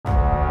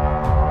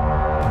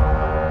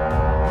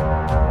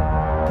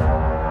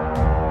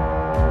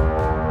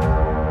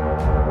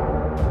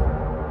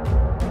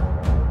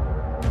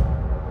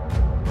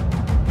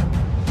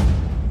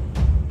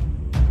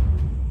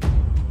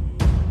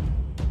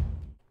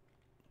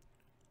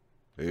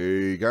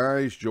Hey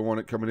guys, Joe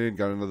Onit coming in.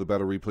 Got another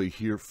battle replay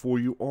here for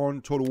you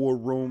on Total War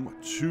Rome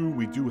 2.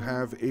 We do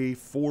have a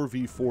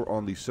 4v4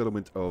 on the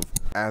settlement of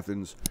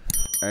Athens.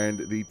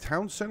 And the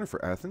town center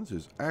for Athens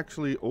is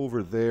actually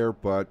over there,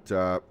 but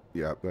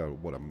yeah,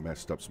 what a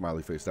messed up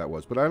smiley face that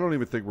was. But I don't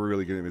even think we're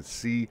really going to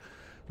see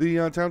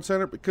the town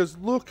center, because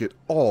look at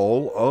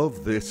all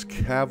of this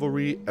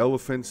cavalry,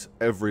 elephants,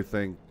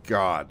 everything.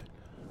 God.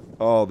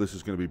 Oh, this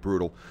is going to be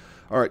brutal.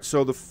 Alright,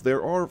 so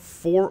there are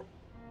 4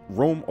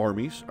 Rome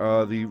armies.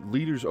 The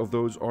leaders of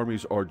those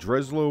armies are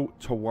Dreslo,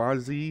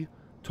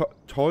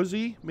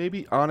 Tawzi,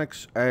 maybe,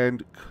 Onyx,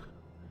 and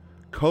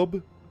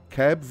Cab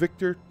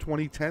Victor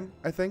 2010,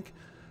 I think.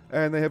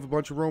 And they have a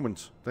bunch of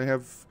Romans. They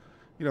have,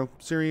 you know,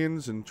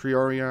 Syrians and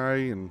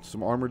Triarii and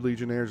some armored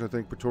legionnaires, I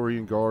think,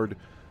 Praetorian Guard,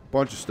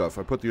 bunch of stuff.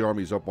 I put the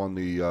armies up on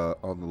the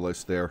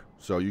list there,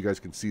 so you guys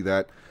can see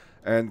that.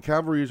 And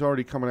cavalry is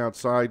already coming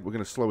outside. We're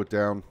going to slow it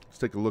down. Let's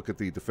take a look at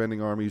the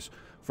defending armies.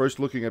 First,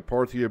 looking at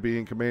Parthia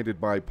being commanded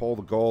by Paul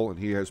the Gaul, and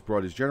he has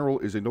brought his general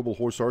is a noble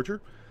horse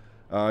archer.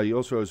 He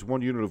also has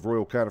 1 unit of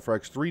royal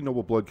cataphracts, 3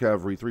 noble blood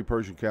cavalry, 3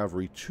 Persian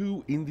cavalry,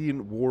 2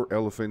 Indian war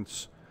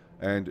elephants,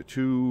 and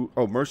 2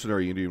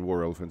 mercenary Indian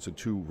war elephants, and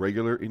 2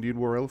 regular Indian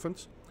war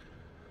elephants.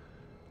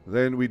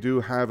 Then we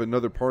do have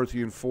another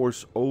Parthian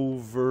force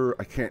over,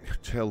 I can't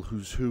tell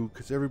who's who,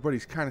 because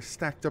everybody's kind of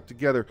stacked up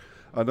together.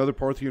 Another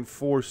Parthian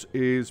force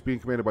is being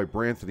commanded by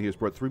Branthon. He has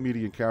brought 3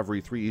 Median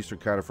cavalry, 3 Eastern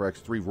cataphracts,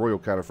 3 royal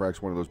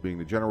cataphracts, one of those being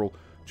the general,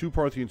 2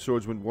 Parthian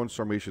swordsmen, 1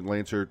 Sarmatian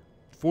lancer,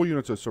 4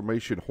 units of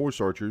Sarmatian horse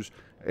archers,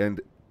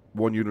 and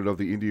 1 unit of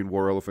the Indian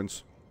war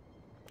elephants.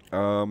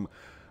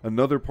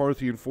 Another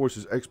Parthian force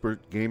is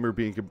expert gamer,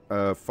 being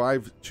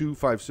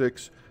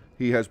 5-2-5-6.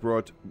 He has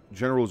brought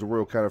generals of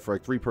royal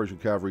cataphract, 3 Persian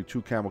cavalry,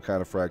 2 camel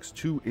cataphracts,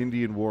 2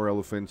 Indian war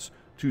elephants,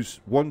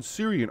 1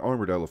 Syrian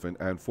armored elephant,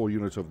 and 4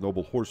 units of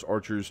noble horse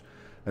archers.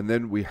 And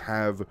then we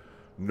have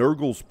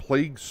Nurgle's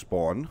Plague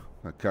Spawn.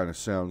 That kind of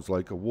sounds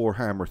like a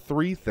Warhammer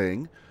 3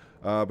 thing.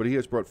 But he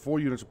has brought 4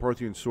 units of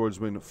Parthian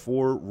swordsmen,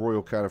 4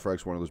 royal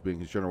cataphracts, one of those being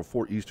his general,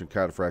 4 Eastern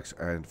cataphracts,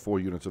 and 4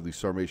 units of the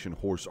Sarmatian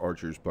horse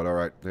archers. But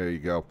alright, there you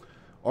go.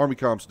 Army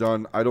comp's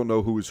done. I don't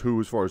know who is who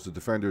as far as the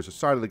defenders,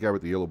 aside of the guy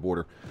with the yellow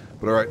border.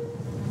 But alright,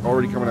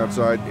 already coming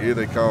outside. Here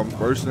they come.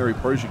 Mercenary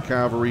Persian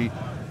cavalry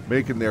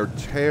making their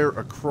tear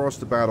across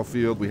the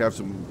battlefield. We have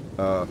some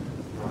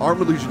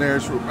armored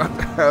legionnaires who are about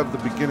to have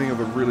the beginning of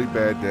a really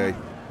bad day.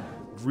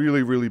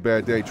 Really, really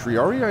bad day.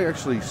 Triarii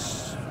actually...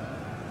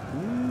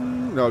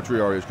 no,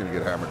 Triarii is going to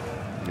get hammered.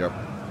 Yep.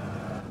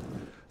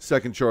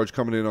 Second charge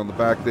coming in on the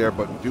back there,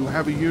 but we do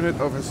have a unit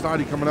of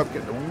Hastati coming up.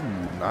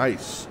 Ooh,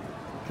 nice.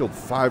 Killed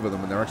 5 of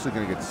them, and they're actually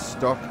going to get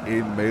stuck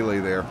in melee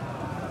there.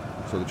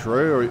 So the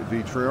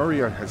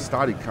Triarii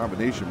Hastati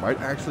combination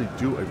might actually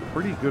do a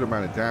pretty good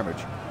amount of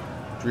damage.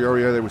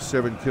 Triarii there with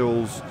 7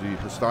 kills, the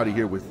Hastati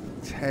here with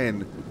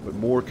 10, but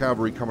more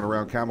cavalry coming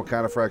around. Camel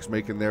cataphracts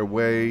making their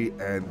way,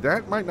 and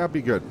that might not be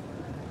good.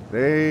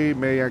 They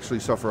may actually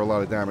suffer a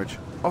lot of damage.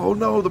 Oh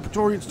no, the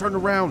Praetorians turned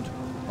around.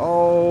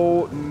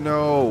 Oh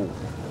no.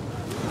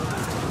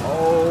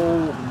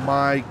 Oh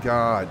my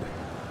god.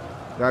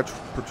 That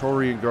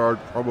Praetorian Guard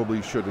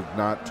probably should have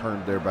not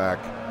turned their back,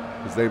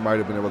 because they might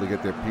have been able to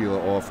get their Pila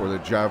off, or their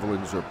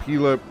javelins, or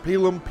Pila,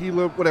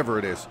 whatever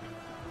it is.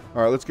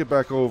 All right, let's get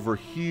back over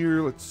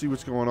here. Let's see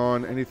what's going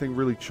on. Anything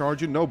really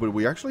charging? No, but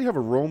we actually have a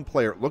Rome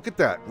player. Look at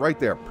that, right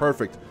there.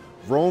 Perfect.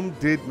 Rome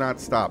did not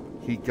stop.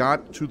 He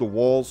got to the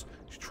walls.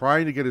 He's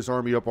trying to get his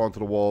army up onto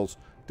the walls.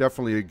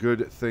 Definitely a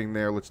good thing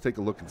there. Let's take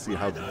a look and see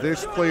how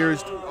this player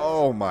is.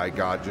 Oh my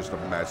god, just a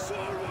mess.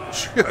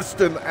 Just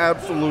an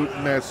absolute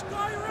mess.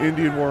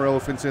 Indian war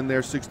elephants in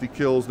there, 60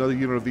 kills. Another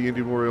unit of the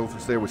Indian war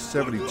elephants there with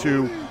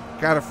 72.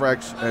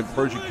 Cataphracts and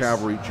Persian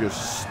cavalry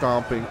just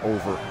stomping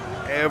over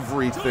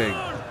everything.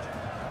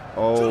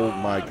 Oh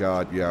my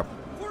god, yeah.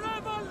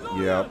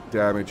 Yeah,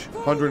 damage.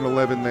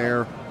 111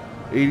 there.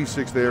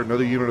 86 there.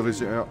 Another unit of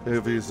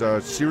his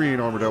Syrian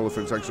armored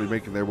elephants actually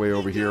making their way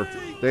over here.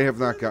 They have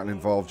not gotten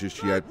involved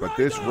just yet, but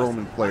this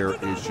Roman player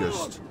is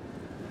just...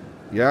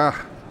 yeah,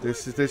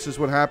 this is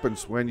what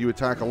happens when you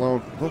attack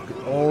alone. Look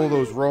at all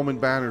those Roman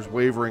banners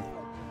wavering.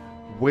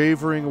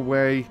 Wavering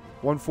away.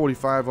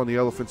 145 on the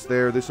elephants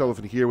there. This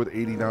elephant here with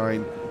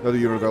 89. Another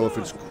unit of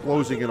elephants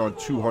closing in on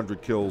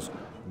 200 kills.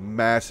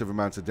 Massive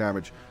amounts of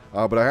damage.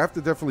 But I have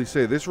to definitely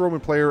say, this Roman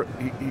player,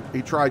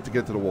 he tried to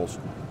get to the walls.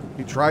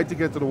 He tried to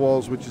get to the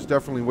walls, which is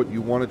definitely what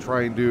you want to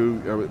try and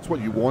do. It's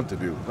what you want to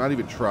do. Not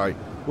even try.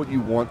 What you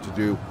want to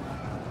do.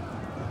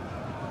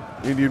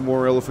 Indian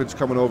war elephants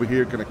coming over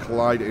here, going to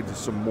collide into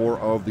some more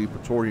of the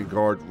Praetorian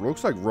Guard.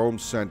 Looks like Rome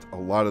sent a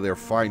lot of their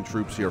fine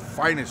troops here.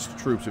 Finest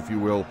troops, if you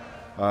will.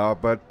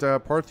 But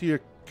Parthia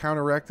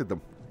counteracted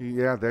them.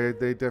 Yeah,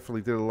 they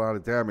definitely did a lot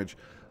of damage.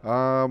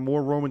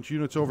 More Roman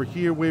units over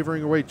here,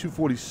 wavering away.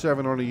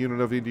 247 on a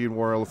unit of Indian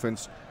war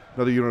elephants.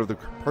 Another unit of the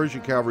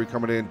Persian cavalry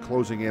coming in,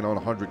 closing in on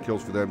 100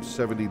 kills for them.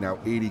 70, now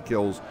 80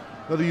 kills.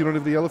 Another unit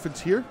of the elephants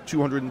here,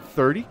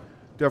 230.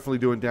 definitely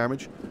doing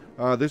damage.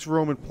 This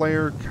Roman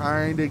player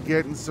kind of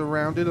getting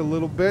surrounded a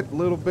little bit.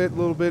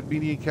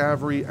 Median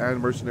cavalry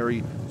and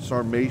mercenary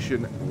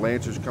Sarmatian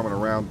lancers coming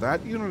around.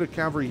 That unit of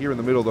cavalry here in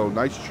the middle, though,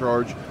 nice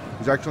charge.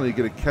 He's actually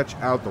going to catch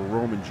out the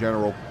Roman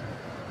general.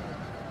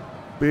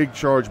 Big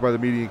charge by the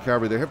median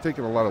cavalry. They have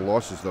taken a lot of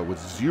losses, though, with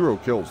 0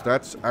 kills.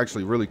 That's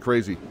actually really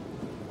crazy.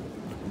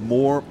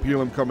 More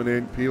Pelum coming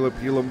in.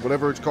 Pelum,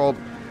 whatever it's called.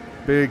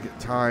 Big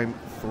time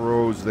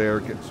throws there.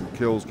 Getting some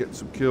kills.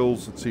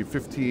 Let's see,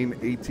 15,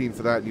 18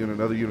 for that unit.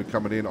 Another unit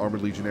coming in.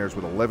 Armored Legionnaires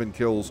with 11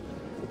 kills.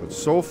 But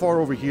so far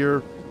over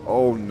here,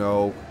 oh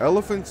no.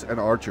 Elephants and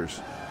archers.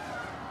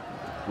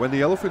 When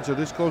the elephants are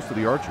this close to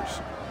the archers,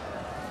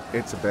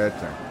 it's a bad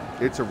thing.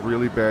 It's a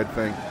really bad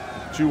thing.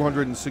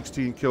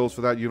 216 kills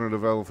for that unit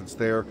of elephants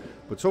there.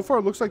 But so far,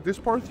 it looks like this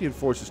Parthian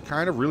force is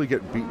kind of really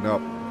getting beaten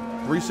up.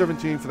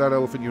 317 for that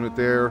elephant unit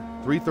there.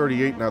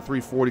 338, now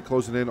 340,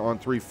 closing in on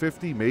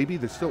 350. Maybe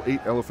there's still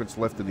 8 elephants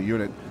left in the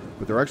unit.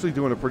 But they're actually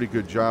doing a pretty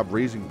good job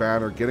raising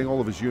banner, getting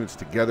all of his units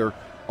together.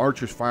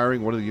 Archers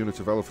firing. One of the units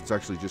of elephants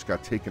actually just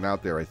got taken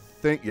out there. I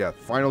think, yeah,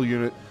 final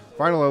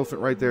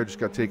elephant right there just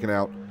got taken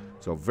out.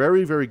 So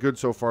very, very good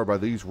so far by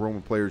these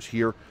Roman players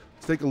here.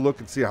 Let's take a look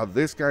and see how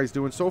this guy's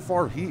doing. So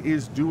far, he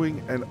is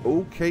doing an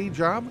okay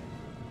job.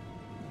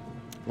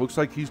 Looks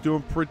like he's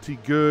doing pretty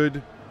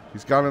good.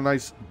 He's got a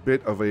nice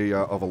bit of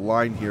a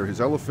line here. His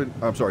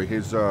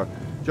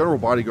general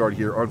bodyguard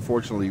here,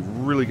 unfortunately,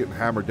 really getting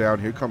hammered down.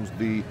 Here comes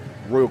the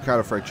Royal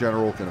Cataphract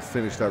General, going to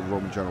finish that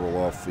Roman general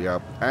off. Yeah,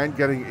 and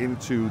getting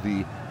into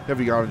the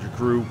heavy onager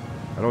crew.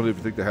 I don't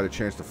even think they had a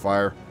chance to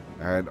fire.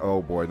 And,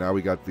 oh boy, now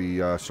we got the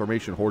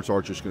Sarmatian horse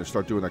archers going to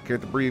start doing that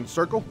Cantabrian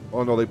circle.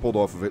 Oh no, they pulled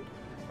off of it.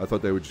 I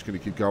thought they were just going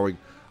to keep going.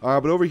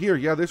 But over here,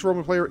 yeah, this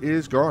Roman player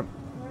is gone.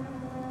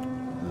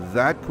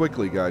 That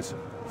quickly, guys.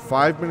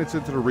 5 minutes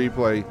into the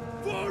replay,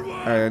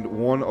 and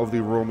one of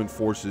the Roman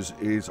forces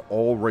is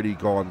already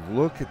gone.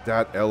 Look at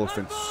that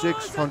elephant.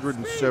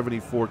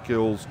 674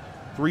 kills,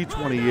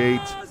 328.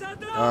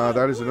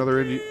 That is another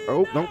Indian.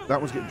 Oh, no,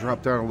 that was getting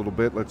dropped down a little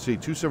bit. Let's see,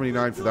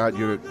 279 for that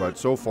unit, but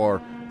so far,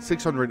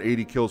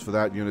 680 kills for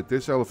that unit.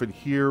 This elephant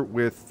here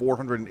with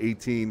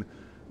 418.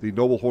 The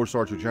noble horse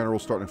archer general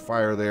starting to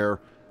fire there.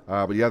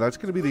 But yeah, that's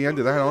going to be the end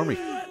of that army.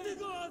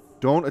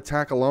 Don't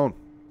attack alone.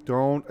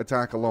 Don't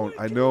attack alone.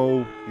 I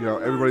know, you know,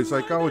 everybody's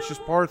like, oh, it's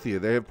just Parthia.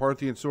 They have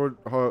Parthian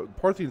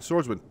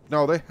swordsmen.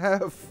 No, they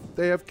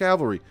have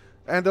cavalry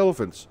and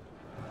elephants,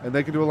 and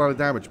they can do a lot of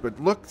damage. But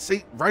look,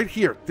 see, right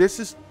here. This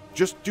is,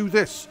 just do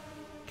this.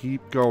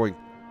 Keep going.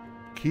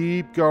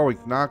 Keep going.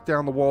 Knock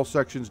down the wall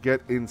sections. Get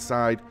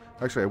inside.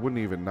 Actually, I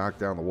wouldn't even knock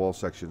down the wall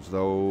sections,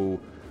 though.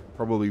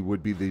 Probably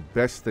would be the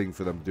best thing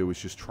for them to do is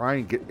just try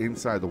and get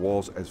inside the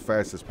walls as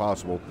fast as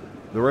possible.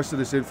 The rest of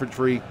this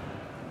infantry,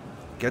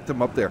 get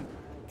them up there.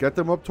 Get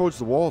them up towards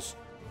the walls.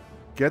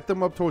 Get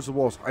them up towards the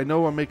walls. I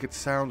know I make it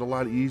sound a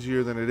lot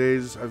easier than it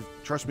is.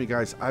 Trust me,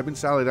 guys, I've been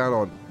sallied out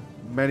on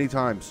many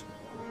times.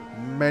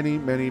 Many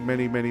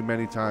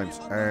times.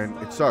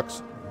 And it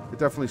sucks. It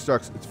definitely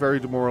sucks. It's very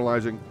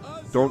demoralizing.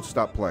 Don't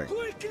stop playing.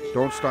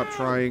 Don't stop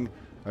trying.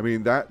 I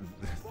mean,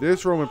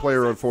 this Roman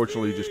player,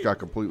 unfortunately, just got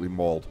completely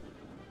mauled.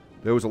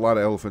 There was a lot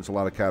of elephants, a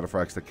lot of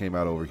cataphracts that came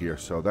out over here.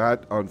 So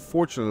that,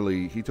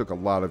 unfortunately, he took a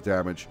lot of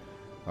damage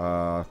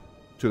to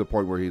the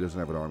point where he doesn't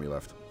have an army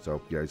left. So,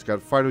 yeah, he's got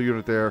a final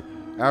unit there.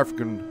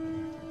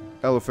 African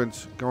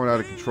elephants going out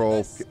of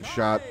control, getting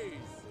shot.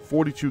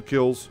 42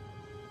 kills.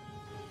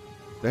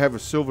 They have a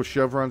silver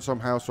chevron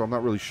somehow, so I'm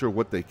not really sure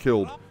what they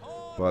killed.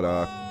 But,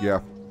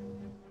 yeah,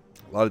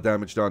 a lot of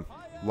damage done.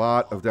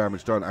 Lot of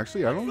damage done.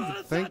 Actually, I don't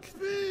even think...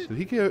 Did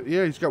he get...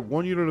 Yeah, he's got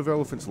 1 unit of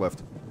elephants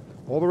left.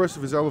 All the rest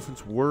of his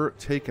elephants were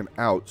taken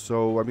out.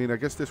 So, I mean, I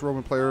guess this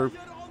Roman player,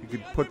 you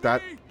could put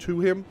that to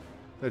him,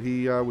 that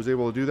he was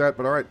able to do that.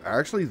 But, all right,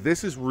 actually,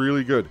 this is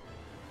really good.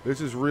 This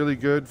is really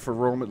good for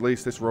Rome, at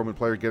least this Roman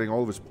player, getting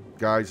all of his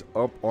guys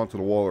up onto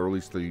the wall, or at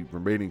least the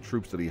remaining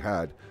troops that he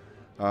had.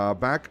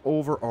 Back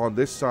over on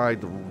this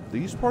side,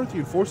 these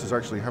Parthian forces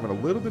actually having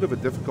a little bit of a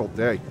difficult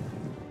day.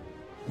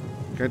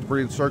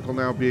 Cantabrian Circle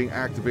now being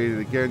activated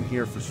again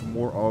here for some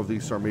more of the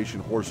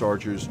Sarmatian horse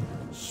archers.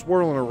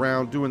 Swirling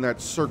around, doing that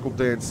circle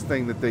dance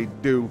thing that they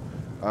do.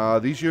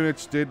 These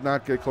units did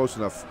not get close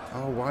enough.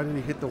 Oh, why did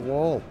he hit the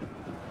wall?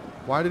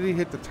 Why did he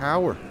hit the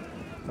tower?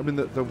 I mean,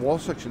 the wall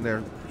section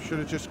there should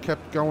have just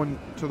kept going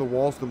to the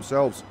walls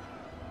themselves.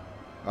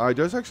 He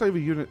does actually have a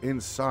unit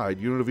inside.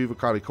 Unit of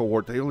Evocati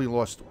cohort. They only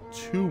lost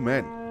 2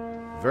 men.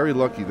 Very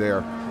lucky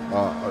there.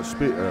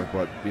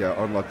 But,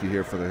 yeah, unlucky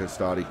here for the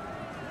Hastati.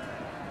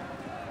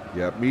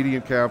 Yeah,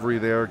 medium cavalry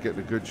there, getting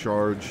a good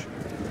charge.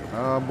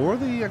 More of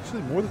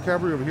the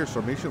cavalry over here.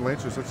 Sarmatian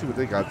Lancers, let's see what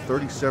they got.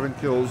 37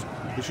 kills.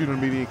 This unit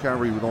of medium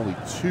cavalry with only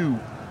 2.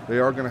 They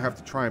are going to have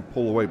to try and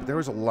pull away. But there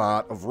is a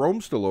lot of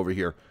Rome still over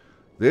here.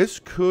 This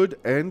could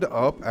end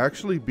up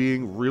actually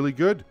being really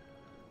good.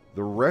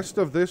 The rest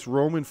of this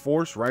Roman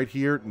force right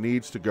here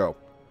needs to go.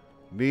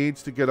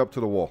 Needs to get up to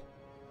the wall.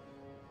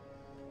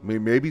 I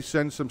mean, maybe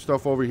send some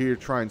stuff over here,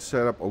 try and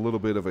set up a little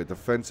bit of a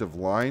defensive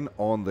line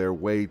on their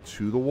way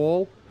to the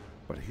wall.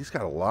 But he's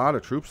got a lot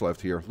of troops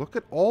left here. Look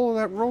at all of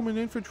that Roman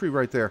infantry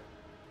right there.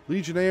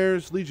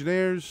 Legionnaires,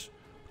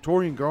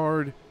 Praetorian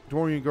Guard,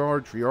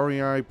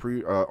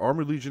 Triarii,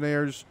 Armored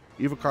Legionnaires,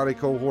 Evocati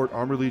Cohort,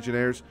 Armored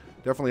Legionnaires.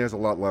 Definitely has a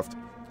lot left.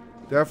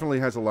 Definitely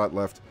has a lot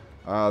left.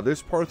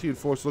 This Parthian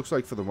force looks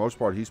like, for the most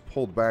part, he's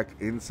pulled back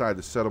inside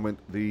the settlement.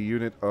 The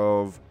unit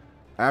of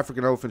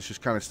African elephants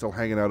just kind of still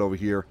hanging out over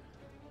here.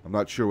 I'm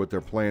not sure what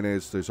their plan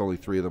is. There's only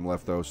 3 of them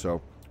left, though,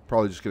 so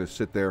probably just going to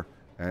sit there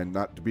and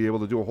not to be able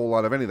to do a whole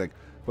lot of anything.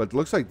 But it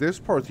looks like this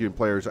Parthian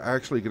player is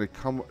actually going to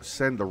come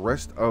send the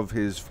rest of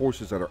his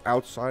forces that are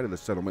outside of the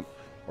settlement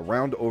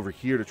around over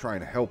here to try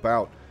and help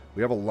out.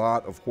 We have a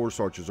lot of horse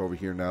archers over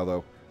here now,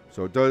 though.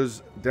 So it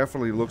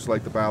definitely looks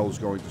like the battle is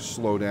going to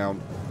slow down.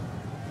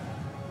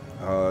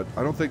 I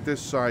don't think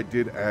this side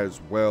did as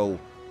well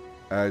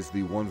as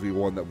the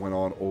 1v1 that went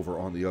on over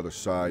on the other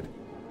side.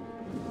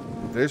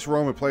 This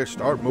Roman player,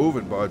 start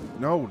moving, bud.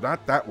 No,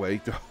 not that way.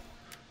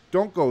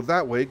 Don't go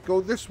that way.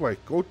 Go this way.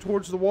 Go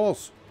towards the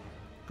walls.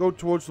 Go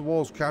towards the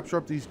walls. Capture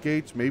up these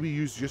gates. Maybe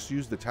just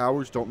use the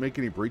towers. Don't make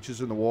any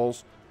breaches in the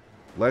walls.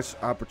 Less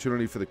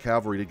opportunity for the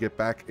cavalry to get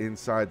back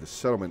inside the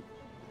settlement.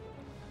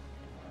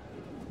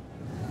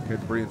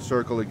 Canterbury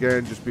Circle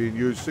again, just being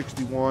used.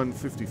 61,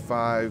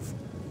 55,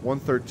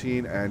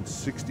 113, and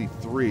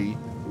 63.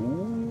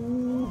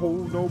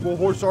 Ooh, noble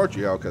horse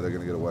archer. Yeah, okay, they're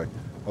going to get away.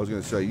 I was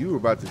going to say, you were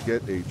about to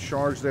get a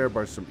charge there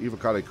by some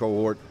Evocati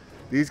Cohort.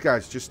 These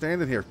guys just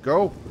standing here.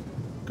 Go.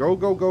 Go,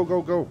 go, go,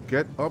 go, go.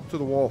 Get up to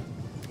the wall.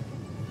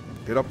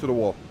 Get up to the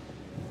wall.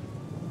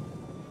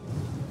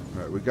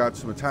 All right, we got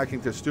some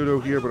attacking Testudo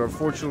here, but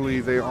unfortunately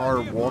they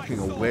are walking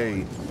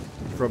away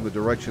from the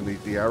direction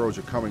the arrows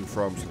are coming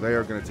from, so they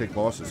are going to take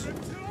losses.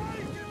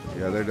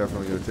 Yeah, they're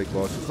definitely going to take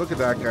losses. Look at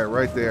that guy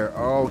right there.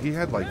 Oh, he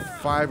had like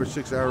 5 or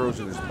 6 arrows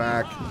in his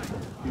back.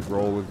 He's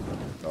rolling.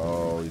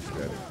 Oh, he's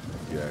dead.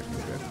 Yeah,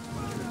 he's dead.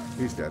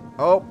 He's dead.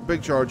 Oh,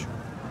 big charge.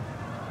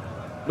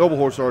 Noble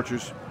horse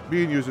archers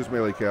being used as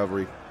melee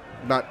cavalry.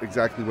 Not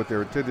exactly what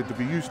they're intended to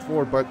be used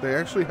for, but they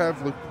actually have,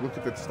 look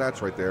at the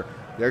stats right there.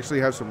 They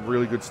actually have some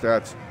really good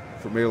stats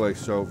for melee,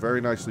 so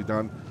very nicely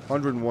done.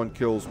 101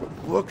 kills, but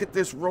look at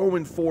this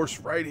Roman force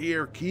right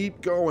here.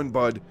 Keep going,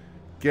 bud.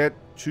 Get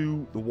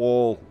to the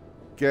wall.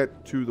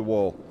 Get to the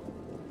wall.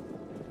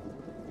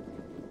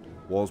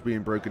 Wall's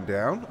being broken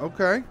down.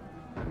 Okay.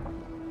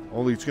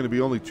 It's going to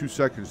be only 2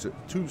 seconds.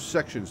 2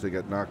 sections they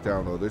get knocked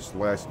down, though. This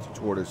last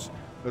tortoise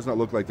does not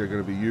look like they're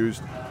going to be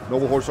used.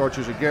 Noble horse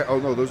archers again. Oh,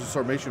 no, those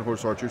are Sarmatian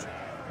horse archers.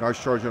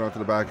 Nice charging onto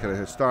the back of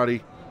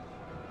Hastati.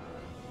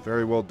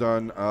 Very well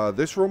done.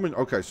 This Roman...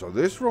 Okay, so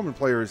this Roman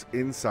player is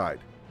inside.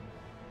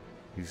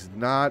 He's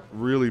not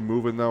really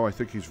moving, though. I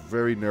think he's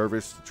very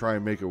nervous to try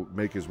and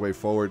make his way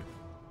forward,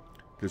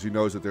 because he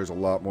knows that there's a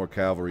lot more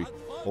cavalry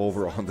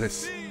over on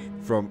this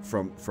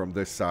from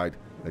this side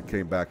that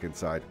came back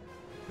inside.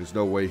 There's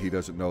no way he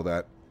doesn't know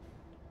that.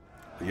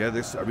 Yeah,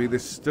 this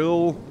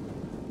still,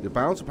 the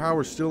balance of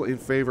power is still in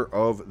favor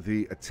of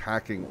the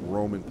attacking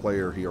Roman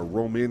player here.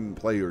 Roman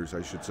players,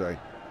 I should say.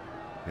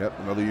 Yep,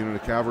 another unit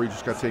of cavalry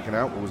just got taken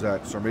out. What was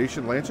that?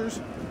 Sarmatian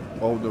Lancers?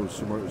 Oh, no,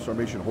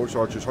 Sarmatian Horse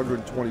Archers,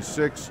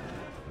 126.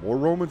 More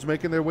Romans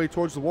making their way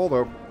towards the wall,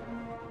 though.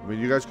 I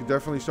mean, you guys can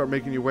definitely start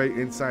making your way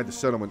inside the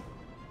settlement,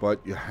 but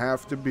you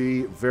have to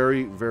be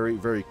very, very,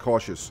 very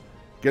cautious.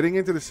 Getting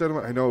into the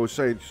settlement, I know I was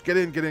saying, just get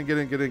in, get in, get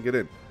in, get in, get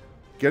in.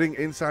 Getting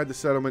inside the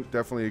settlement,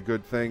 definitely a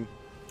good thing.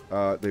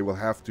 They will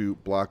have to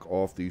block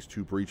off these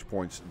 2 breach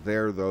points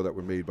there, though, that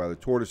were made by the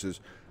tortoises.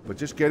 But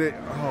just get it.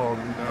 Oh,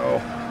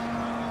 no.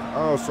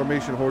 Oh,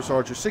 Sarmatian Horse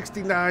Archer.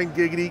 69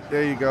 giggity.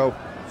 There you go.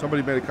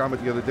 Somebody made a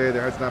comment the other day.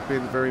 There has not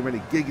been very many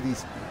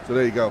giggities. So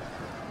there you go.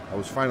 I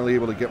was finally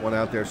able to get one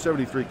out there.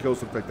 73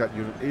 kills. Look like that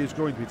unit is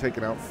going to be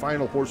taken out.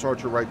 Final Horse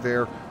Archer right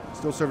there.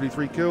 Still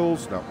 73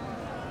 kills. No.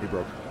 He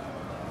broke.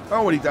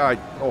 Oh, and he died.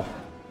 Oh,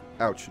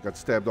 ouch. He got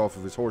stabbed off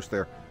of his horse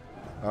there.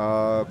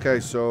 Okay,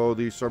 so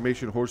the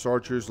Sarmatian Horse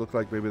Archers look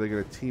like maybe they're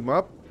going to team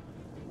up.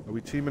 Are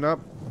we teaming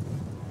up?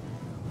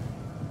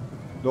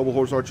 Noble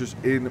Horse Archers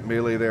in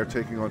melee there,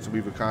 taking on some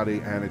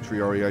Evocati and a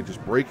Triarii,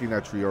 just breaking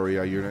that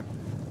Triarii unit.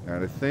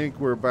 And I think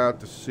we're about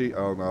to see...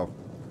 Oh, no.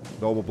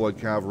 Noble Blood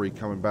Cavalry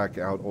coming back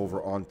out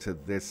over onto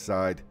this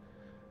side.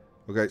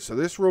 Okay, so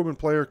this Roman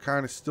player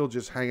kind of still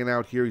just hanging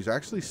out here. He's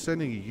actually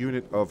sending a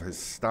unit of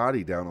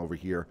Hastati down over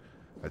here.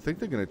 I think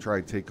they're going to try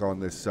and take on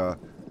this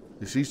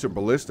this Eastern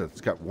Ballista. It's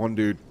got one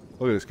dude.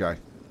 Look at this guy.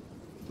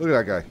 Look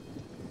at that guy.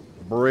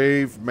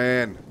 Brave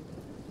man.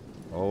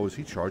 Oh, is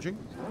he charging?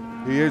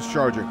 He is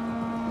charging.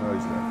 Oh,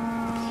 he's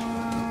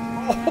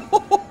dead.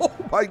 Oh,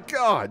 my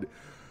God.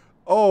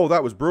 Oh,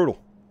 that was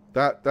brutal.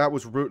 That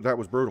was brutal.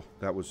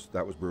 That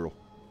was brutal.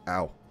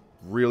 Ow.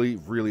 Really,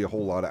 really a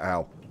whole lot of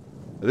ow.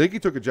 I think he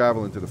took a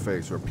javelin to the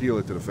face, or a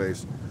peel to the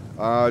face.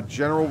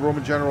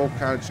 Roman general,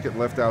 kind of just getting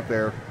left out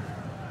there.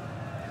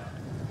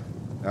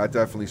 That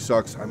definitely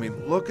sucks. I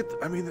mean, look at...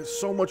 there's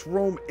so much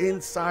Rome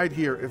inside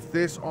here. If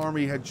this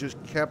army had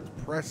just kept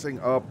pressing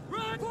up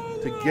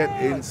to get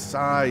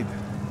inside.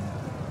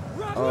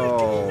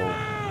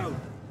 Oh.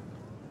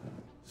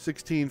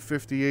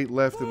 16:58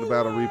 left in the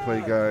battle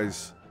replay,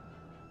 guys.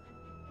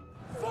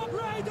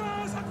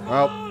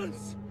 Well,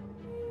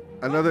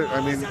 another, I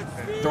mean,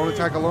 don't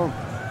attack alone.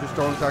 Just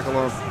don't attack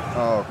alone.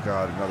 Oh,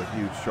 God, another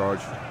huge charge.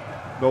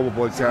 Noble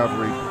Blood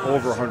Cavalry,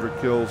 over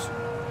 100 kills.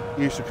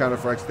 Eastern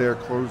Cataphracts there,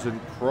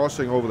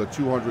 crossing over the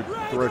 200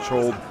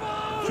 threshold.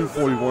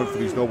 241 for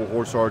these Noble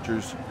Horse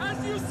Archers.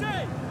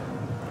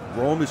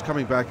 Rome is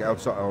coming back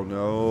outside. Oh,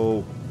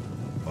 no.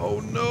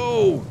 Oh,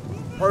 no.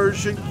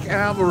 Persian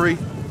Cavalry.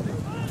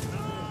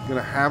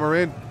 Gonna hammer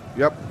in.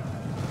 Yep.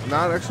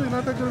 Not that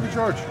good of a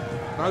charge.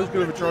 Not as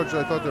good of a charge as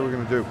I thought they were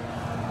going to do.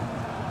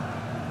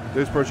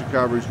 This Persian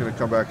Cavalry is going to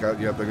come back out.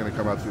 Yep, they're going to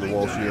come out through the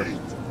walls here.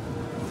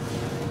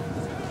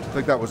 I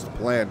think that was the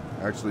plan,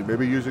 actually.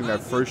 Maybe using that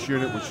first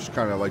unit, which is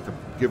kind of like to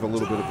give a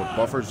little bit of a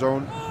buffer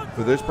zone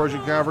for this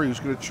Persian Cavalry, who's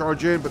going to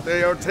charge in, but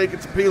they are taking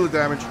some Pila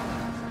damage.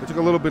 They took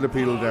a little bit of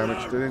Pila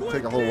damage. They didn't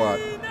take a whole lot.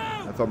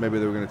 I thought maybe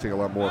they were going to take a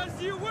lot more.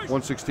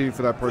 116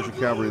 for that Persian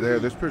Cavalry there.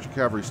 This Persian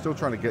Cavalry is still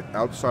trying to get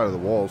outside of the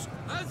walls.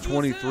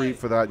 23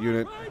 for that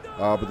unit.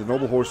 But the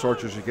Noble Horse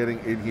Archers are getting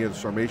in here. The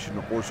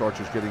Sarmatian Horse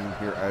Archers getting in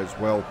here as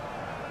well.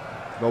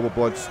 Noble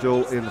Blood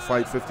still in the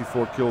fight.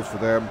 54 kills for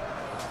them.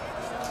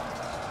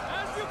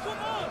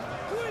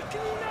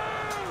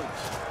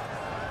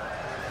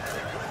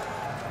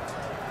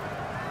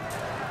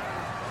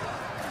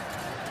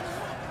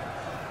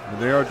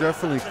 And they are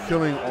definitely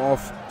killing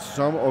off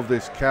some of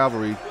this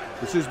cavalry.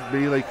 This is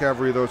melee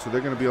cavalry, though, so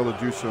they're going to be able to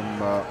do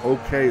some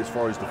okay as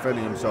far as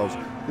defending themselves.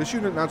 This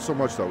unit, not so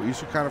much, though.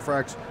 Eastern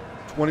Cataphracts,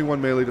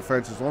 21 melee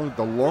defense.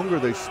 The longer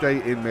they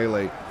stay in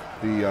melee,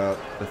 the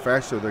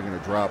faster they're going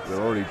to drop. They're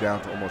already down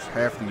to almost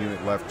half the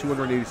unit left.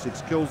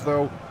 286 kills,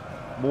 though.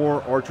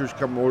 More archers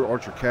come, more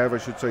archer cav, I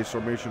should say.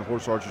 Sarmatian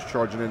Horse Archers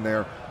charging in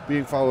there.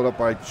 Being followed up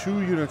by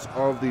 2 units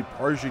of the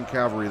Persian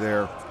Cavalry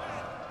there.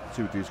 Let's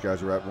see what these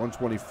guys are at.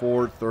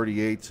 124,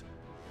 38.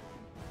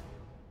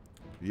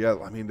 Yeah,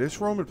 I mean,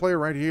 this Roman player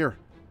right here,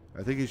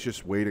 I think he's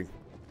just waiting.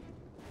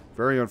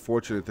 Very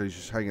unfortunate that he's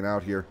just hanging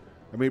out here.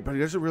 I mean, but he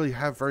doesn't really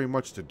have very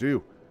much to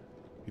do.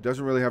 He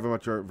doesn't really have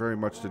very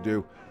much to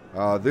do.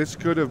 This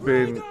could have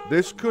been,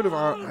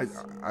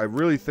 I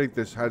really think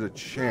this had a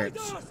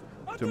chance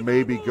to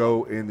maybe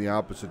go in the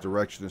opposite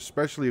direction,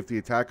 especially if the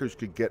attackers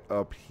could get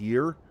up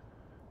here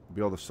and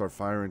be able to start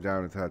firing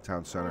down into that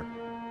town center.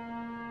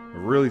 I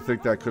really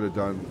think that could have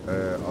done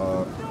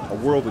a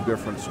world of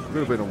difference. Could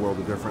have been a world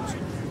of difference.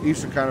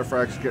 Eastern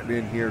Cataphracts getting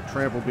in here.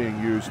 Trample being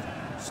used.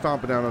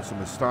 Stomping down on some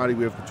Hastati.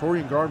 We have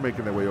Praetorian Guard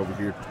making their way over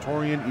here.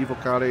 Praetorian,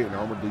 Evocati, and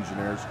Armored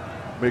Legionnaires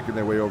making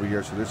their way over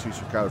here. So this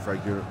Eastern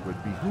Cataphract unit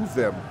would behoove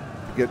them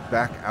to get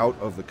back out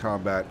of the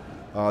combat.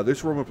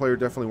 This Roman player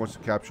definitely wants to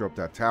capture up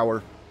that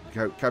tower.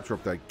 Capture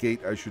up that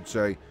gate, I should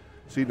say.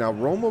 See, now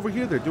Rome over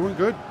here, they're doing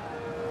good.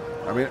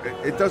 I mean,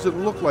 it doesn't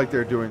look like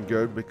they're doing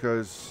good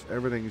because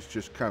everything is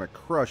just kind of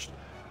crushed,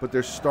 but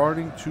they're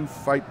starting to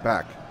fight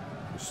back.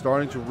 They're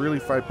starting to really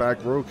fight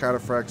back. Royal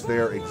Cataphracts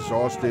there,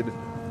 exhausted.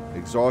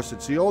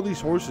 See, all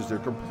these horses, they're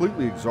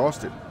completely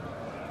exhausted.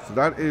 So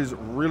that is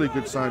really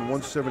good sign.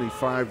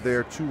 175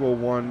 there,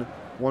 201,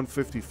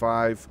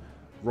 155.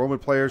 Roman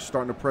players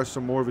starting to press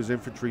some more of his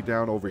infantry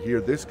down over here.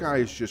 This guy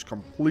is just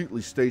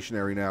completely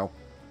stationary now.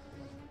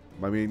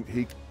 I mean,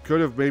 he could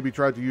have maybe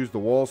tried to use the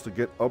walls to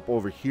get up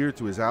over here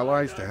to his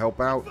allies to help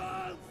out.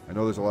 I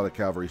know there's a lot of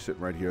cavalry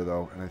sitting right here,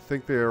 though, and I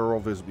think they are all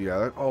visible.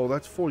 Yeah,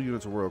 that's 4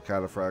 units of Royal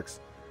Cataphracts.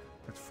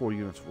 That's 4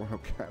 units of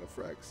Royal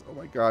Cataphracts. Oh,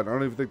 my God. I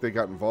don't even think they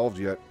got involved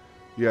yet.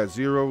 Yeah,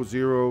 0,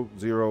 0,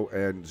 0,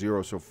 and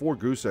 0. So 4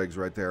 goose eggs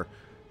right there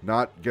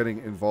not getting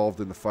involved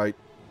in the fight.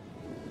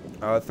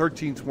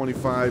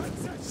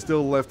 1325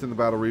 still left in the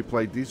battle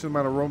replay. Decent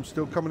amount of Rome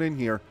still coming in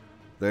here.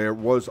 There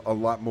was a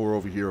lot more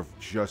over here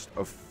just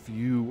a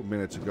few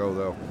minutes ago,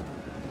 though.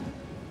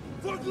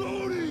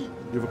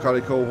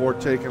 Evocati cohort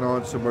taking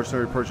on some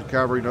mercenary Persian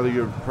cavalry. Another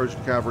unit of Persian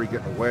cavalry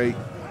getting away.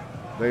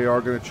 They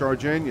are going to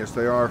charge in. Yes,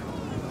 they are.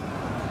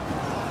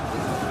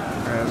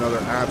 And another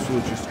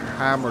absolute just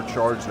hammer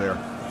charge there.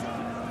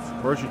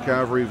 Persian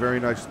cavalry, very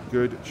nice,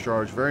 good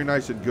charge. Very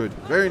nice and good.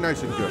 Very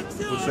nice and good.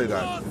 Let's say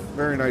that.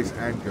 Very nice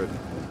and good.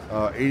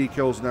 80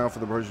 kills now for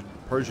the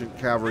Persian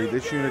cavalry.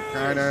 This unit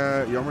kind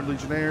of, Armored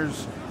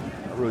Legionnaires,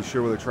 not really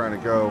sure where they're trying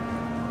to go.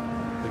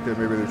 I think that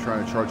maybe they're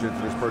trying to charge into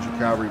this Persian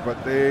cavalry,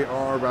 but they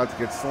are about to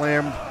get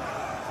slammed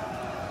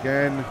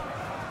again.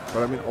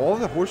 But I mean, all of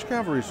the horse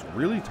cavalry is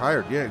really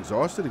tired. Yeah,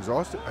 exhausted.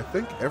 I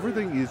think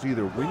everything is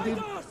either winded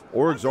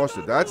or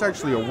exhausted. That's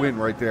actually a win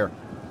right there.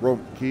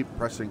 Rome, keep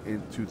pressing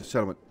into the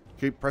settlement.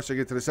 Keep pressing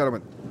into the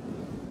settlement.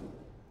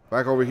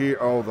 Back over here.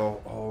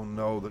 Oh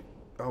no.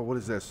 What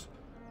is this?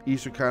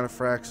 Eastern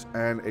Cataphracts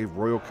and a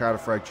Royal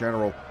Cataphract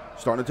General.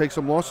 Starting to take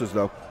some losses,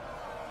 though.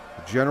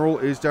 The General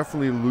is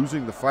definitely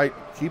losing the fight.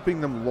 Keeping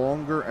them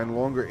longer and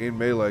longer in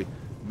melee.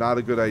 Not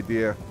a good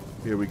idea.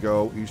 Here we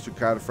go. Eastern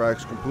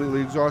Cataphracts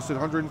completely exhausted.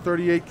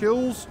 138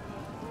 kills.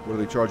 What are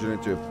they charging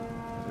into?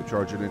 They're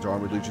charging into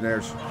Armored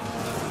Legionnaires.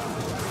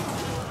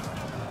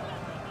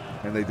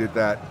 And they did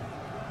that.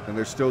 And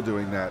they're still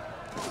doing that.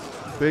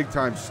 Big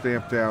time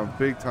stamp down.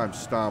 Big time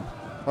stomp.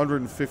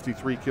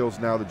 153 kills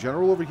now. The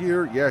general over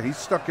here, yeah, he's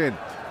stuck in.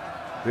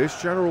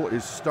 This general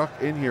is stuck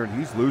in here, and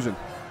he's losing.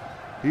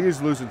 He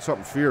is losing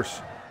something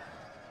fierce.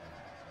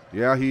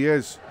 Yeah, he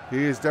is.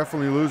 He is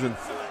definitely losing.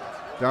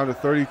 Down to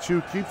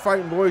 32. Keep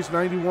fighting, boys.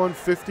 91,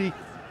 50.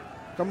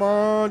 Come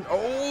on.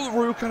 Oh, the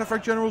Royal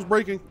Cataphract General's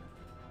breaking.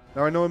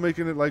 Now, I know I'm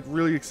making it, like,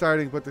 really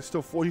exciting, but there's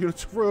still 4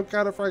 units of Royal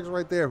Cataphracts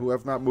right there who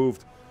have not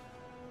moved.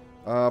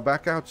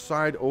 Back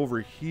outside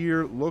over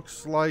here.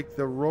 Looks like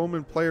the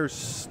Roman player's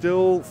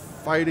still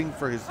fighting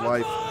for his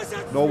life.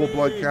 Noble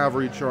Blood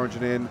Cavalry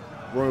charging in.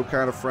 Royal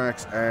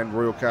Cataphracts and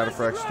Royal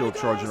Cataphracts still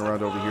charging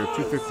around over here.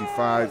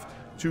 255,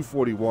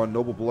 241.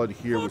 Noble Blood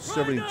here with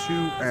 72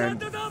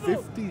 and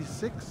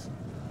 56.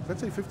 Did I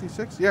say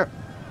 56? Yeah.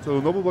 So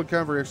the Noble Blood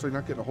Cavalry actually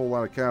not getting a whole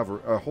lot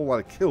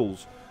of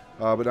kills.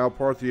 But now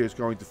Parthia is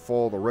going to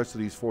fall the rest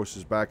of these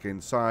forces back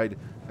inside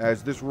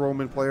as this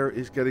Roman player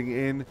is getting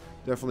in.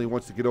 Definitely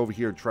wants to get over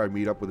here and try and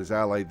meet up with his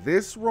ally.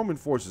 This Roman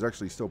force is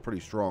actually still pretty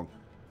strong.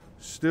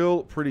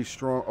 Still pretty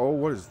strong. Oh,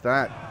 what is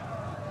that?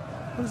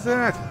 What is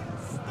that?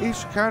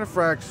 East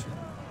Cataphracts.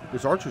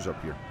 There's archers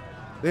up here.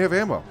 They have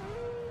ammo.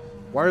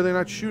 Why are they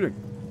not shooting?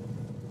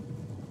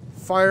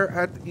 Fire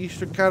at the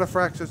Eastern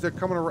Cataphracts as they're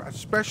coming around,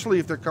 especially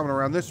if they're coming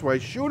around this way.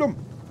 Shoot them!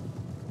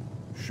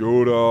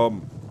 Shoot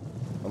them!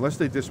 Unless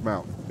they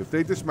dismount. If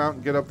they dismount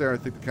and get up there, I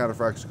think the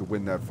Cataphracts could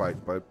win that fight.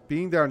 But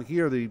being down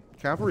here, the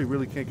cavalry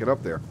really can't get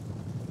up there.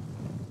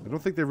 I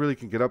don't think they really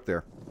can get up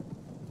there.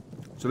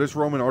 So this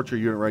Roman archer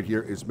unit right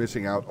here is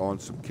missing out on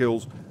some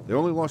kills. They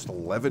only lost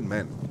 11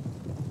 men.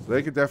 So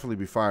they could definitely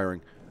be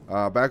firing.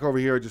 Back over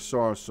here, I just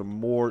saw some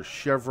more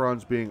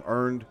chevrons being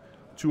earned.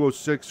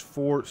 206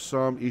 for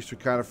some Eastern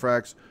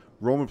Cataphracts.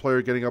 Roman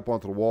player getting up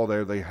onto the wall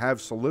there. They have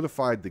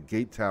solidified the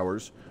gate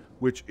towers,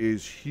 which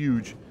is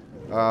huge.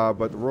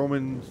 But the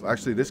Romans,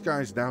 actually this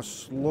guy's now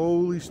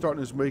slowly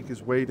starting to make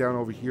his way down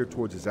over here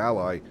towards his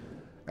ally.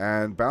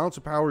 And balance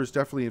of power is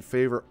definitely in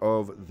favor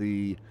of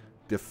the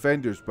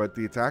defenders, but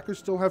the attackers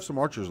still have some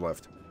archers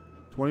left.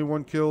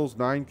 21 kills,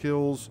 9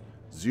 kills,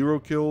 0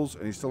 kills,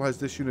 and he still has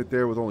this unit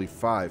there with only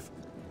 5.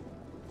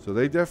 So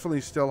they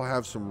definitely still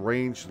have some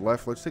range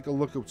left. Let's take a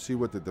look and see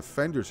what the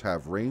defenders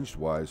have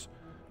ranged-wise.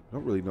 I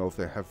don't really know if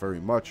they have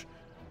very much.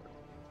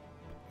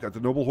 Got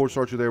the Noble Horse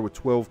Archer there with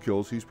 12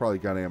 kills. He's probably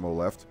got ammo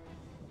left.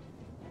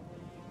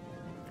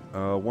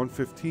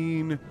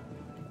 115,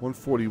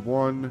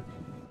 141.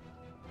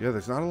 Yeah,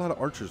 there's not a lot of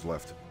archers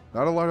left.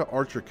 Not a lot of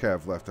archer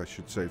cav left, I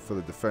should say, for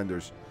the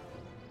defenders.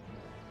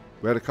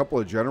 We had a couple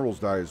of generals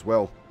die as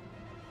well.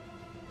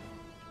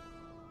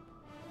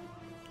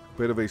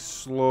 Bit of a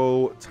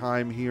slow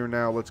time here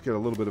now. Let's get a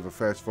little bit of a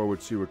fast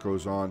forward, see what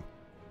goes on.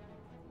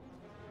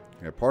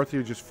 Yeah,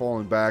 Parthia just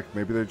falling back.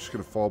 Maybe they're just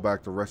going to fall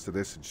back the rest of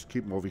this and just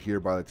keep them over here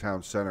by the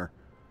town center.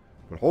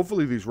 But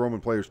hopefully these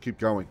Roman players keep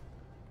going.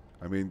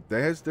 I mean,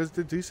 there's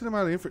a decent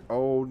amount of infantry.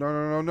 Oh,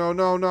 no.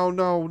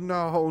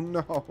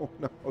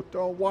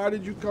 Don't. Why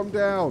did you come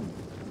down?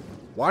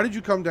 Why did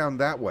you come down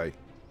that way?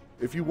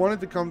 If you wanted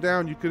to come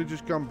down, you could have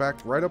just come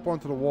back right up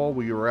onto the wall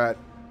where you were at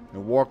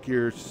and walk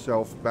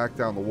yourself back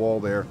down the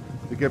wall there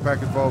to get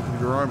back involved with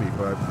your army.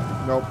 But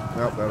nope,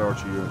 that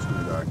archer unit's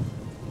going to die.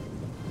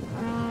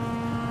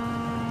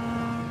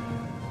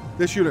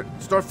 This unit,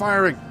 start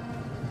firing.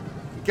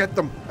 Get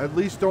them. At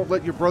least don't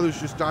let your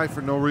brothers just die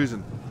for no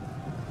reason.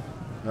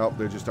 Nope,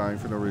 they're just dying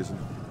for no reason.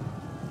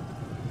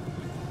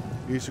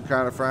 Eastern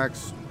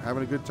Cataphracts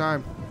having a good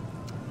time.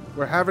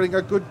 We're having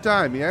a good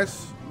time,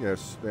 yes?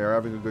 Yes, they are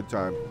having a good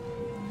time.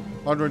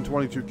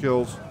 122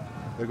 kills.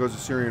 There goes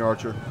the Syrian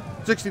archer.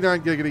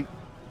 69 giggity.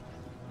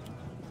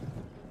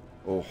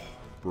 Oh,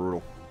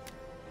 brutal.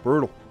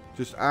 Brutal.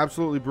 Just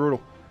absolutely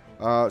brutal.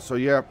 So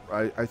yeah,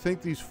 I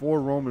think these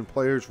 4 Roman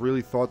players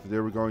really thought that they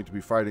were going to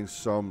be fighting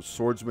some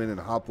swordsmen and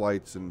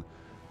hoplites and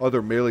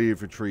other melee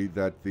infantry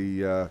that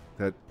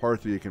that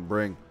Parthia can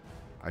bring.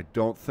 I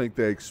don't think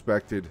they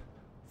expected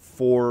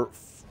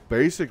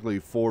basically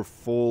four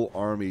full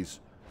armies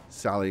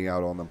sallying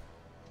out on them.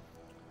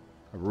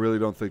 I really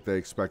don't think they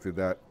expected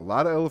that. A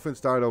lot of elephants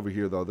died over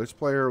here, though. This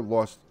player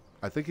lost,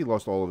 I think he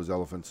lost all of his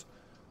elephants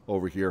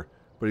over here.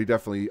 But he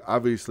definitely,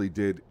 obviously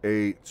did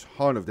a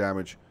ton of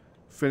damage,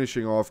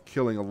 finishing off,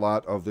 killing a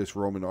lot of this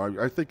Roman army.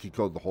 I think he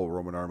killed the whole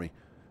Roman army.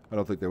 I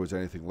don't think there was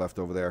anything left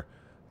over there.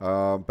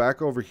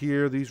 Back over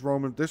here, this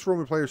Roman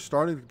player is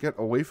starting to get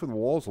away from the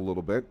walls a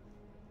little bit.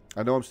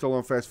 I know I'm still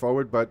on fast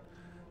forward, but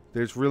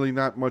there's really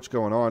not much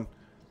going on.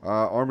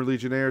 Armored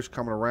Legionnaires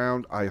coming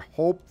around. I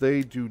hope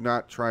they do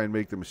not try and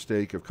make the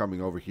mistake of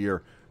coming over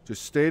here.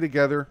 Just stay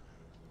together.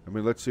 I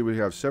mean, let's see. We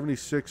have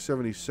 76,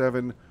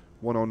 77,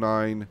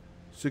 109,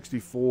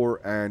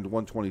 64, and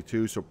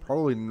 122. So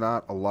probably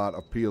not a lot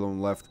of PLM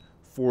left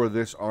for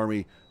this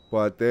army.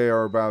 But they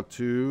are about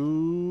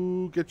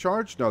to get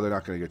charged? No, they're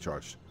not going to get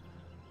charged.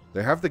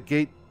 They have the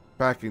gate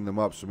backing them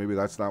up, so maybe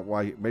that's not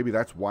why. Maybe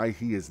that's why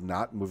he is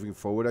not moving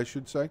forward, I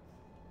should say.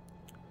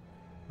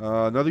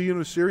 Another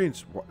unit of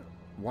Syrians.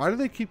 Why do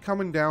they keep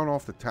coming down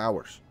off the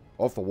towers,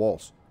 off the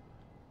walls,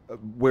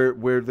 where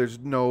there's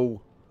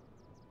no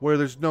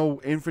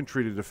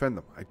infantry to defend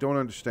them? I don't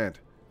understand.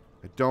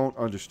 I don't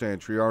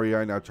understand.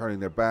 Triarii now turning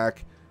their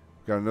back.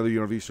 Got another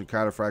unit of Eastern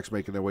Cataphracts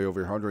making their way over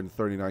here.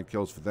 139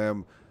 kills for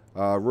them.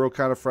 Royal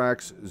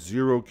Cataphracts,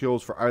 0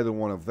 kills for either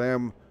one of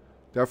them.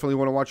 Definitely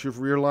want to watch your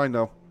rear line,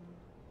 though.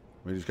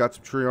 He's got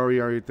some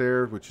Triarii right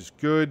there, which is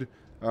good.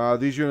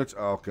 These units,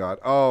 oh, God.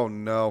 Oh,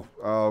 no.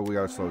 Oh, we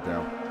got to slow it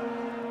down.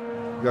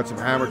 We got some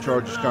hammer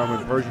charges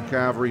coming. Persian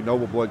Cavalry,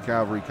 Noble Blood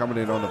Cavalry coming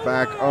in on the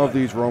back of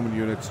these Roman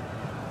units.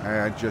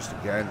 And just,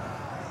 again,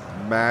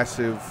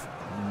 massive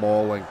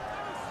mauling.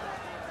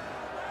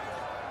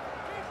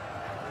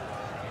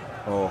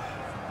 Oh.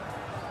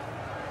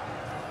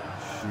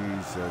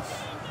 Jesus.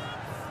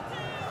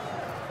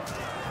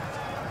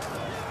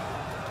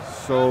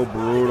 So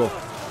brutal.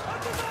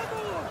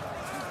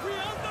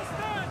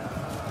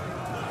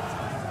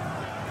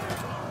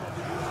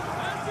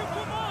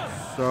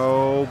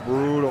 So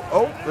brutal.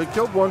 Oh, they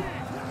killed one.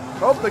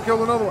 Oh, they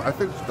killed another one. I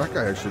think that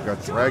guy actually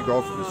got dragged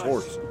off of his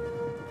horse.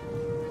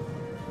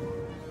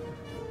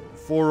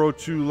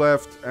 402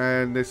 left,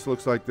 and this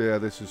looks like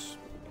this is,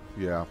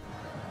 yeah.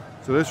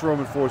 So this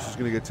Roman force is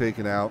going to get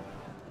taken out,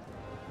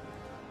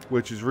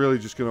 which is really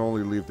just going to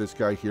only leave this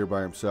guy here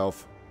by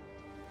himself.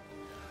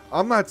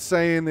 I'm not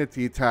saying that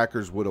the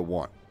attackers would have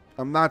won.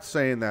 I'm not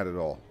saying that at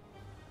all.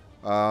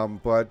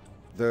 But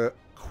the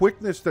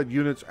quickness that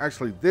units,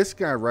 actually this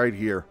guy right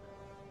here,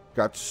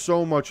 got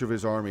so much of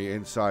his army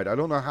inside. I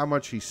don't know how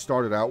much he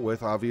started out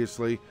with,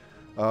 obviously,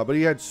 but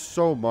he had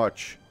so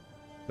much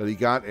that he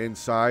got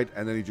inside,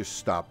 and then he just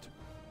stopped.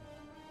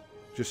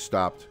 Just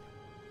stopped.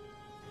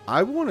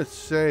 I want to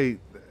say,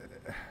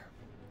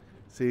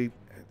 see,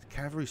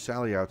 cavalry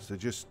sally outs,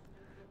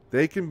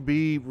 they can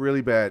be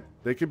really bad.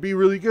 They can be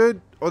really good,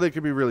 or they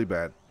can be really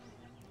bad.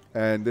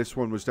 And this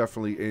one was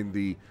definitely in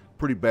the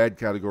pretty bad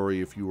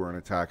category if you were an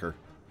attacker,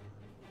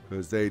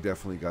 because they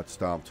definitely got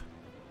stomped.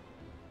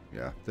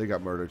 Yeah, they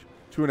got murdered.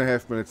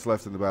 2.5 minutes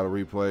left in the battle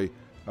replay.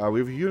 We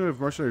have a unit of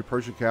mercenary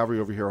Persian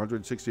cavalry over here,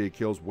 168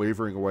 kills,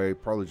 wavering away.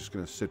 Probably just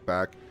going to sit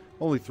back.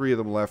 Only 3 of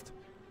them left.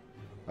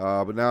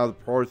 But now the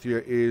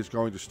Parthia is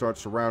going to start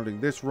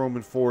surrounding this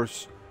Roman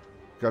force.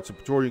 Got some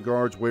Praetorian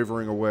guards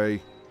wavering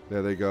away.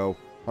 There they go.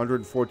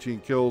 114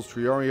 kills.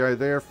 Triarii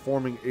there,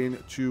 forming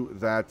into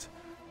that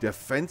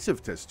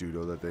defensive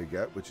testudo that they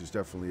get, which is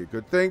definitely a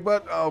good thing,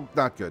 but, oh,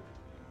 not good.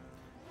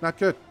 Not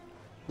good.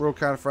 Royal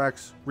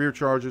Cataphracts, rear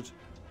charges.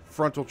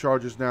 Frontal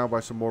charges now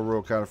by some more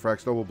Royal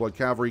Cataphracts. Noble Blood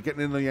Cavalry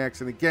getting into the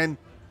action again.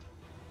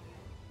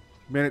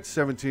 Minute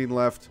 17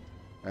 left.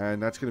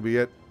 And that's going to be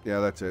it. Yeah,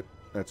 that's it.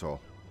 That's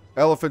all.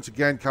 Elephants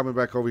again coming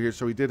back over here.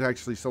 So he did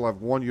actually still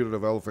have 1 unit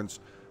of elephants.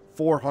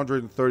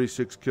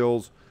 436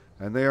 kills.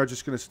 And they are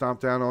just going to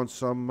stomp down on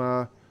some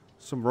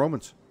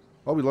Romans.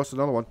 Oh, we lost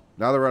another one.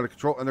 Now they're out of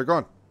control and they're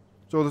gone.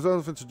 So those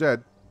elephants are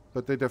dead.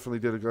 But they definitely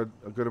did a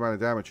good amount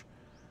of damage.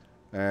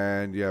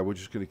 And yeah, we're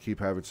just going to keep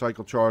having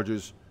cycle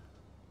charges.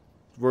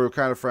 Royal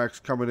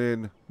Cataphracts coming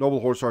in.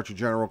 Noble Horse Archer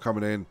General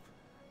coming in.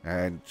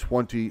 And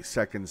 20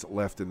 seconds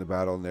left in the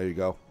battle. And there you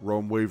go.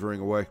 Rome wavering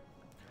away.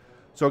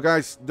 So,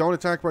 guys, don't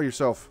attack by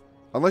yourself.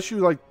 Unless you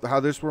like how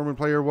this Roman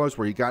player was,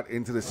 where he got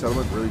into the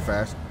settlement really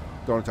fast.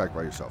 Don't attack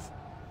by yourself.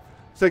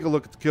 Let's take a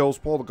look at the kills.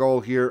 Paul the Gaul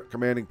here,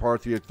 commanding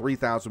Parthia.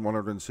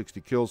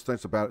 3,160 kills.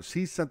 Thanks about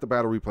he sent the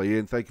battle replay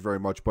in. Thank you very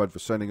much, bud, for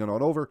sending it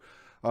on over.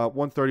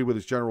 130 with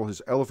his general.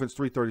 His elephants,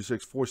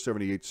 336,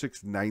 478,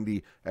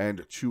 690,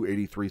 and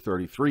 283,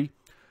 33.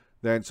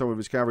 Then some of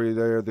his cavalry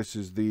there. This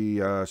is the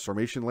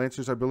Sarmatian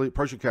Lancers, I believe.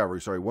 Persian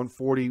cavalry, sorry.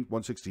 140,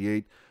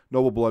 168.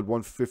 Noble Blood,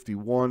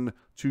 151,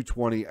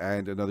 220,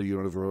 and another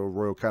unit of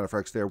Royal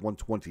Cataphracts there,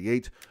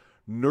 128.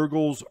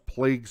 Nurgle's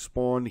Plague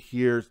Spawn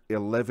here,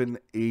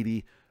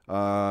 1180.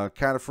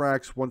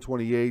 Cataphracts,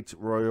 128.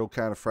 Royal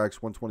Cataphracts,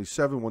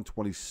 127,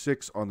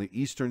 126 on the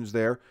Easterns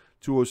there.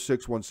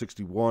 206,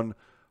 161.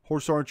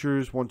 Horse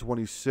Archers,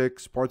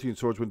 126. Parthian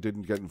Swordsmen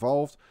didn't get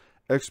involved.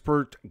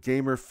 Expert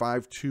Gamer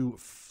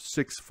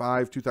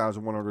 5265,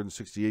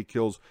 2,168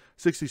 kills,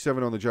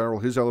 67 on the general.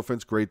 His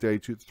elephants, great day,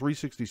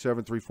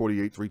 367,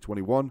 348,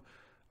 321.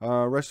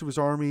 Rest of his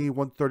army,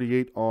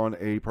 138 on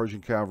a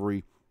Persian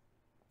cavalry.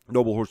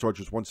 Noble Horse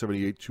Archers,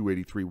 178,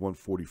 283,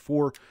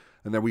 144.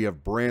 And then we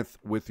have Branth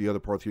with the other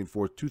Parthian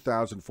force,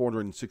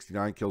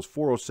 2,469 kills,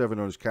 407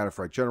 on his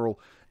Cataphract General.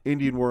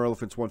 Indian War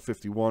Elephants,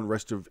 151.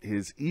 Rest of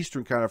his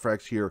Eastern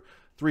Cataphracts here,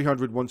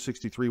 300,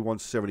 163,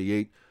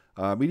 178.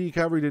 Median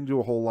Cavalry didn't do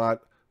a whole lot.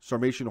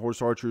 Sarmatian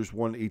Horse Archers,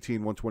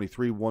 118,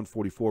 123,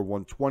 144,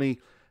 120.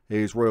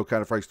 His Royal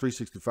Cataphracts,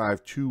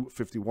 365,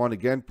 251.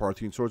 Again,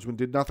 Parthian Swordsman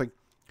did nothing.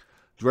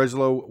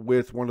 Dreslow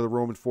with one of the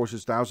Roman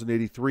forces,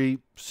 1,083.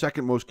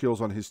 Second most kills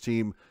on his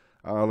team.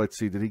 Let's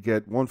see, did he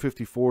get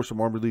 154?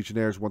 Some Armored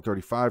Legionnaires,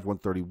 135,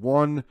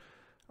 131.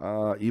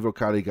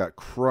 Evocati got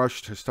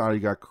crushed. Hastati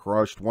got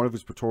crushed. One of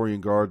his Praetorian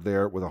Guard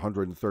there with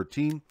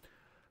 113.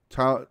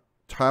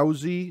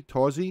 Tauzi,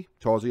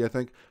 I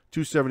think,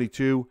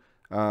 272.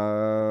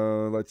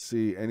 Let's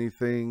see,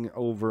 anything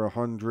over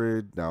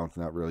 100? No,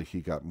 not really.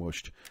 He got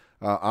mushed.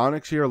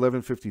 Onyx here,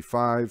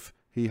 1155.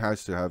 He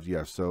has to have,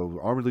 yes. So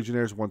Armored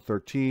Legionnaires,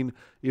 113.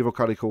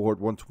 Evocati Cohort,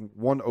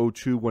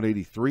 102,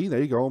 183.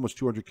 There you go, almost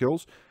 200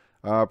 kills.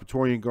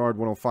 Praetorian Guard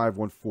 105,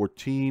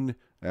 114,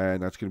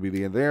 and that's going to be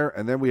the end there.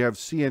 And then we have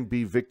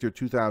CNB Victor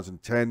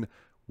 2010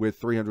 with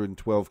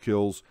 312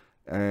 kills,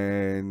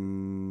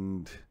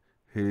 and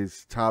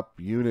his top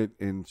unit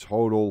in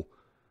total,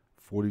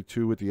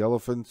 42 with the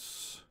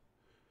elephants.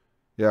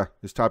 Yeah,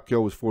 his top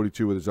kill was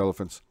 42 with his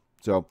elephants.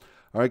 So,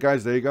 all right,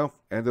 guys, there you go.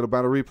 Ended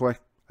about a replay.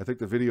 I think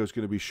the video is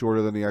going to be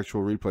shorter than the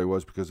actual replay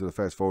was because of the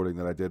fast forwarding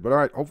that I did. But all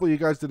right, hopefully you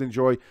guys did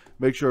enjoy.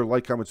 Make sure to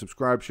like, comment,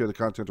 subscribe, share the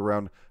content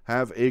around.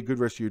 Have a good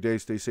rest of your day.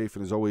 Stay safe,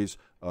 and as always,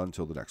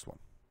 until the next one.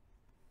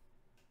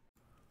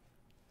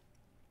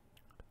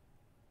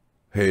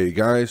 Hey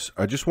guys,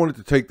 I just wanted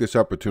to take this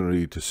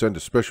opportunity to send a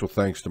special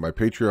thanks to my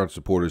Patreon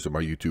supporters and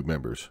my YouTube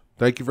members.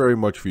 Thank you very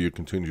much for your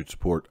continued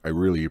support. I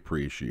really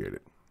appreciate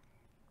it.